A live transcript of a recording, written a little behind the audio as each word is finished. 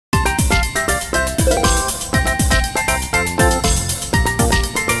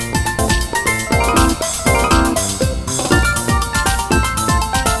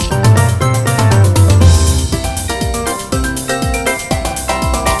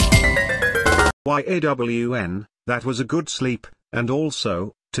YAWN, that was a good sleep, and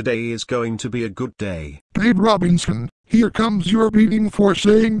also, today is going to be a good day. Dave Robinson, here comes your beating for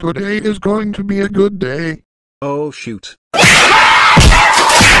saying today is going to be a good day. Oh shoot.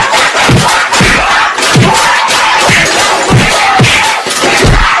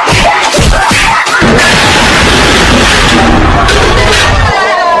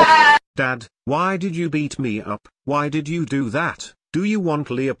 Dad, why did you beat me up? Why did you do that? Do you want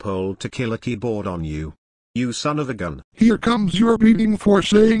Leopold to kill a keyboard on you? You son of a gun. Here comes your beating for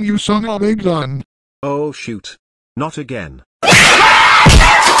saying you son of a gun. Oh shoot. Not again.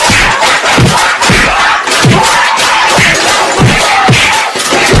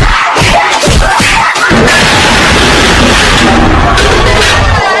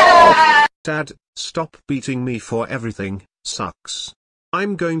 Dad, stop beating me for everything, sucks.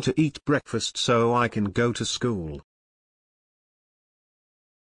 I'm going to eat breakfast so I can go to school.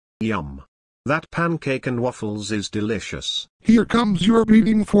 Yum. That pancake and waffles is delicious. Here comes your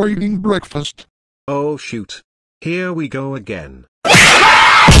beating for eating breakfast. Oh shoot. Here we go again.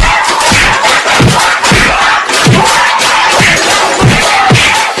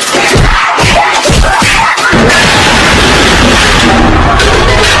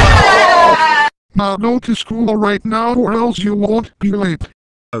 Now go to school right now or else you won't be late.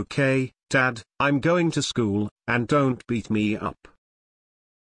 Okay, Dad, I'm going to school, and don't beat me up.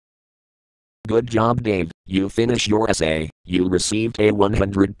 Good job, Dave. You finished your essay. You received a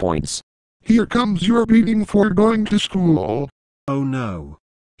 100 points. Here comes your beating for going to school. Oh no.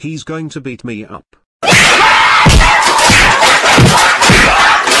 He's going to beat me up.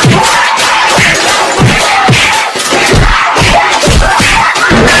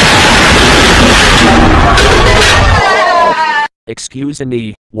 Excuse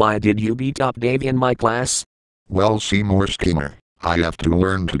me, why did you beat up Dave in my class? Well, Seymour Skinner, I have to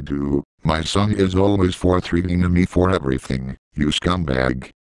learn to do. My son is always for threatening me for everything, you scumbag.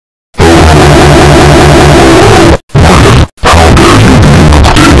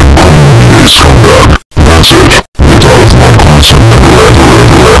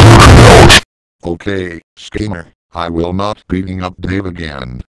 Okay, Skinner, I will not beating up Dave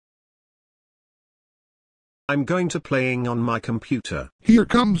again. I'm going to playing on my computer. Here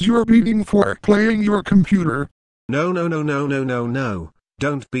comes your beating for playing your computer. No no no no no no no,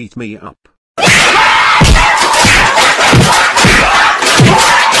 don't beat me up.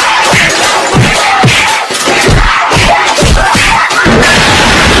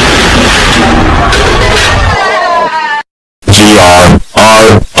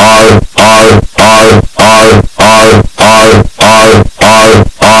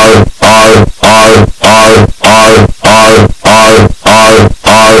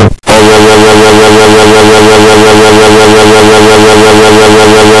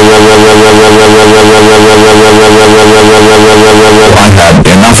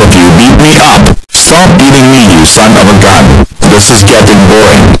 Stop beating me, you son of a gun. This is getting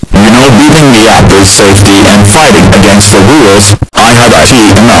boring. You know beating me up is safety and fighting against the rules. I have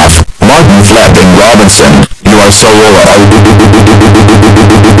achieved enough. Martin Flapping Robinson, you are so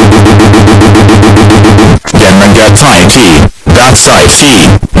Gonna get IT. That's IT.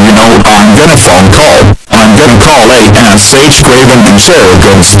 You know I'm gonna phone call. I'm gonna call Sage Graven and Sarah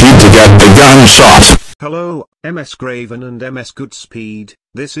Goodspeed to get the gun shot. Hello, MS Graven and MS Goodspeed,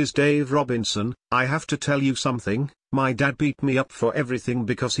 this is Dave Robinson. I have to tell you something, my dad beat me up for everything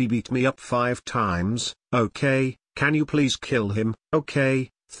because he beat me up 5 times, okay, can you please kill him, okay,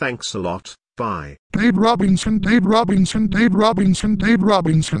 thanks a lot, bye. Dave Robinson, Dave Robinson, Dave Robinson, Dave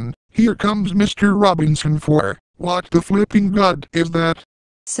Robinson, here comes Mr. Robinson for, what the flipping god is that?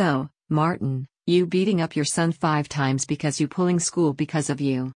 So, Martin, you beating up your son 5 times because you pulling school because of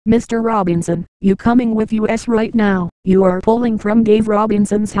you. Mr. Robinson, you coming with us right now. You are pulling from Dave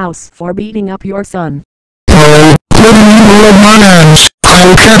Robinson's house for beating up your son. Oh, put me in my hands.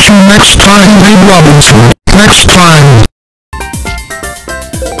 I'll catch you next time, Dave Robinson. Next time.